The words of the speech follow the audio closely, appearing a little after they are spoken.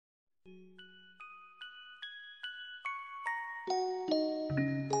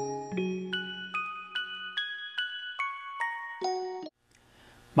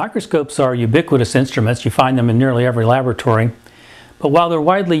Microscopes are ubiquitous instruments. You find them in nearly every laboratory, but while they're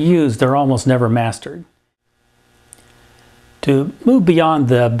widely used, they're almost never mastered. To move beyond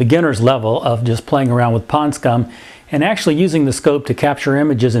the beginner's level of just playing around with pond scum and actually using the scope to capture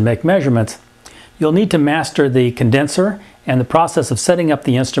images and make measurements, you'll need to master the condenser and the process of setting up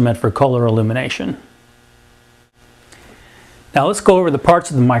the instrument for kohler illumination. Now let's go over the parts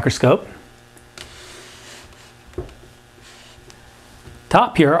of the microscope.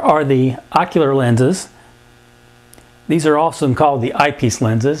 Top here are the ocular lenses. These are also called the eyepiece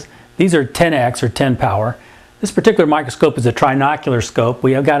lenses. These are 10x or 10 power. This particular microscope is a trinocular scope.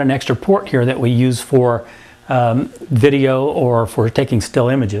 We have got an extra port here that we use for video or for taking still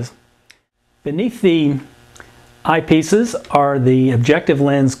images. Beneath the eyepieces are the objective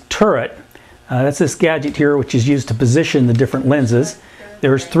lens turret. That's this gadget here which is used to position the different lenses.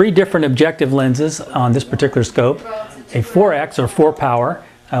 There's 3 different objective lenses on this particular scope. A 4x or 4 power,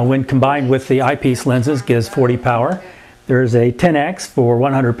 when combined with the eyepiece lenses, gives 40 power. There's a 10x for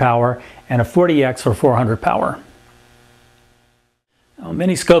 100 power and a 40x for 400 power.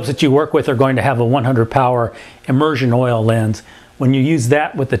 Many scopes that you work with are going to have a 100 power immersion oil lens. When you use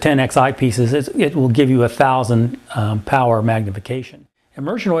that with the 10x eyepieces, it will give you 1,000 power magnification.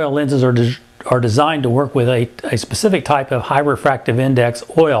 Immersion oil lenses are designed to work with a specific type of high refractive index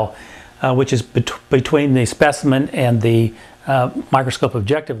oil, which is between the specimen and the microscope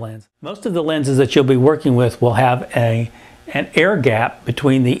objective lens. Most of the lenses that you'll be working with will have an air gap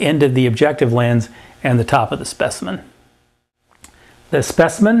between the end of the objective lens and the top of the specimen. The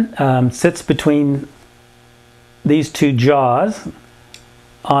specimen sits between these 2 jaws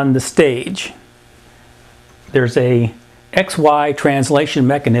on the stage. There's a XY translation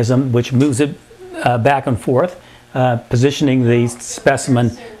mechanism which moves it back and forth, positioning the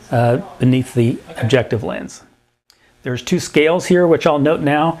specimen beneath the objective lens. There's 2 scales here which I'll note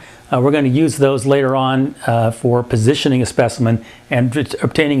now. We're going to use those later on for positioning a specimen and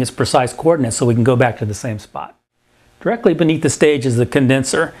obtaining its precise coordinates so we can go back to the same spot. Directly beneath the stage is the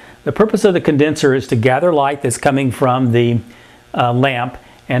condenser. The purpose of the condenser is to gather light that's coming from the lamp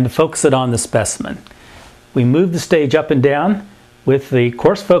and to focus it on the specimen. We move the stage up and down with the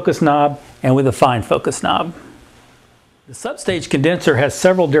coarse focus knob and with the fine focus knob. The substage condenser has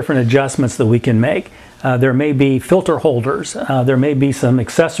several different adjustments that we can make. There may be filter holders. There may be some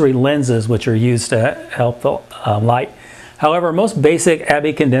accessory lenses which are used to help the light. However, most basic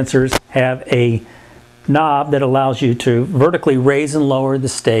Abbey condensers have a knob that allows you to vertically raise and lower the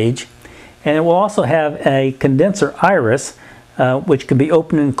stage. And it will also have a condenser iris which can be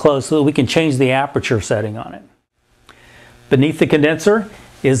opened and closed so that we can change the aperture setting on it. Beneath the condenser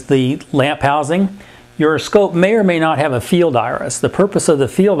is the lamp housing. Your scope may or may not have a field iris. The purpose of the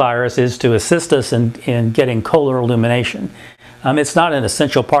field iris is to assist us in getting kohler illumination. It's not an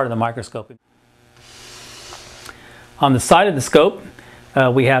essential part of the microscope. On the side of the scope,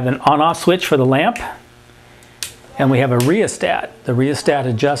 we have an on-off switch for the lamp, and we have a rheostat. The rheostat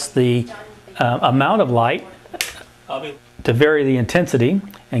adjusts the amount of light to vary the intensity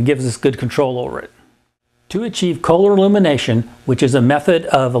and gives us good control over it. To achieve kohler illumination, which is a method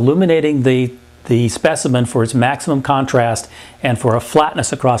of illuminating the specimen for its maximum contrast and for a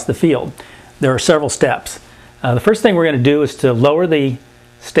flatness across the field, there are several steps. The first thing we're going to do is to lower the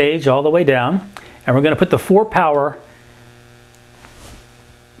stage all the way down, and we're going to put the 4 power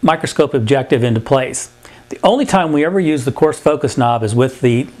microscope objective into place. The only time we ever use the coarse focus knob is with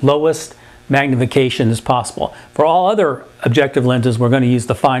the lowest magnification as possible. For all other objective lenses, we're going to use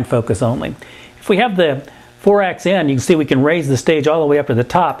the fine focus only. If we have the 4x in, you can see we can raise the stage all the way up to the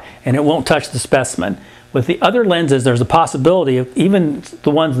top and it won't touch the specimen. With the other lenses, there's a possibility of, even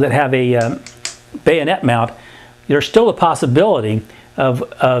the ones that have a bayonet mount, there's still a possibility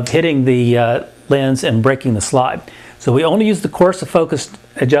of hitting the lens and breaking the slide. So we only use the coarse focus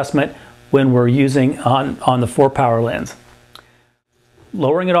adjustment when we're using on the 4 power lens.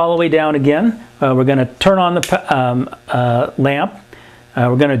 Lowering it all the way down again, we're going to turn on the lamp.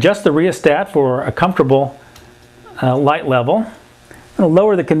 We're going to adjust the rheostat for a comfortable light level. I'm going to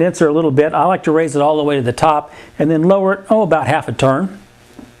lower the condenser a little bit. I like to raise it all the way to the top and then lower it, about half a turn.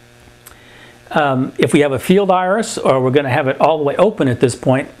 If we have a field iris, or we're going to have it all the way open at this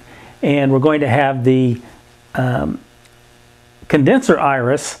point, and we're going to have the condenser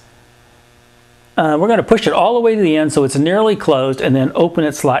iris, we're going to push it all the way to the end so it's nearly closed and then open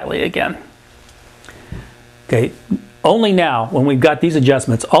it slightly again. Okay, only now when we've got these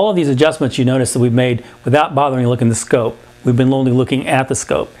adjustments, all of these adjustments you notice that we've made without bothering to look in the scope. We've been only looking at the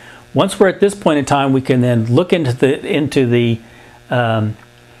scope. Once we're at this point in time, we can then look into the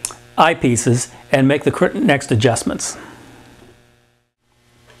eyepieces and make the next adjustments.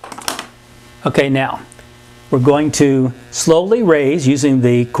 Okay, now we're going to slowly raise, using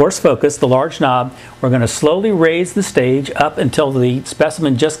the coarse focus, the large knob, we're going to slowly raise the stage up until the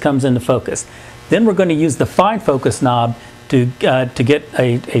specimen just comes into focus. Then we're going to use the fine focus knob to get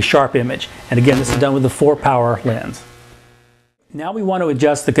a sharp image. And again, this is done with the 4-power lens. Now we want to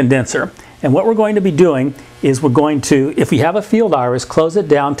adjust the condenser. And what we're going to be doing is we're going to, if we have a field iris, close it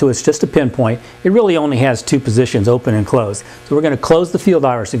down to it's just a pinpoint. It really only has 2 positions, open and closed. So we're going to close the field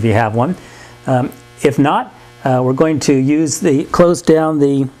iris if you have one. If not, we're going to close down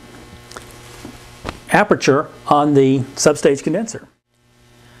the aperture on the substage condenser.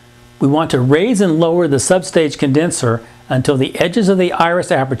 We want to raise and lower the substage condenser until the edges of the iris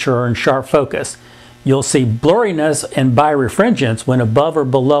aperture are in sharp focus. You'll see blurriness and birefringence when above or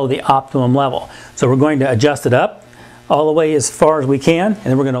below the optimum level. So we're going to adjust it up all the way as far as we can, and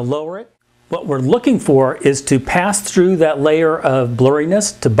then we're going to lower it. What we're looking for is to pass through that layer of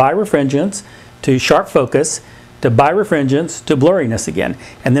blurriness to birefringence, to sharp focus, to birefringence, to blurriness again.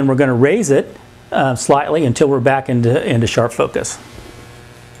 And then we're going to raise it slightly until we're back into sharp focus.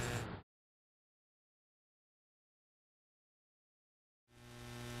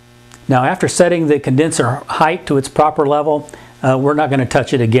 Now, after setting the condenser height to its proper level, we're not going to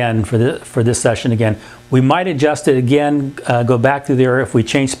touch it again for this session again. We might adjust it again, go back through there if we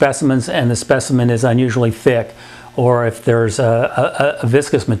change specimens and the specimen is unusually thick, or if there's a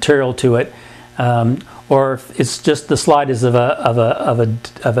viscous material to it, or if it's just the slide is of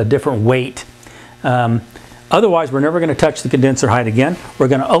a different weight. Otherwise, we're never going to touch the condenser height again. We're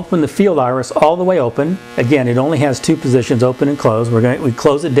going to open the field iris all the way open. Again, it only has 2 positions, open and closed. We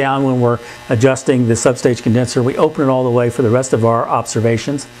close it down when we're adjusting the substage condenser. We open it all the way for the rest of our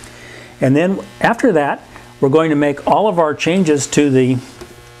observations. And then after that, we're going to make all of our changes to the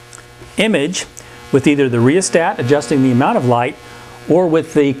image with either the rheostat, adjusting the amount of light, or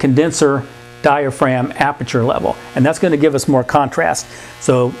with the condenser diaphragm aperture level. And that's going to give us more contrast.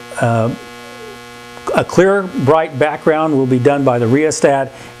 So a clear, bright background will be done by the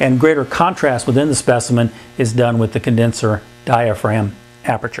rheostat, and greater contrast within the specimen is done with the condenser diaphragm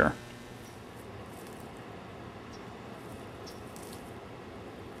aperture.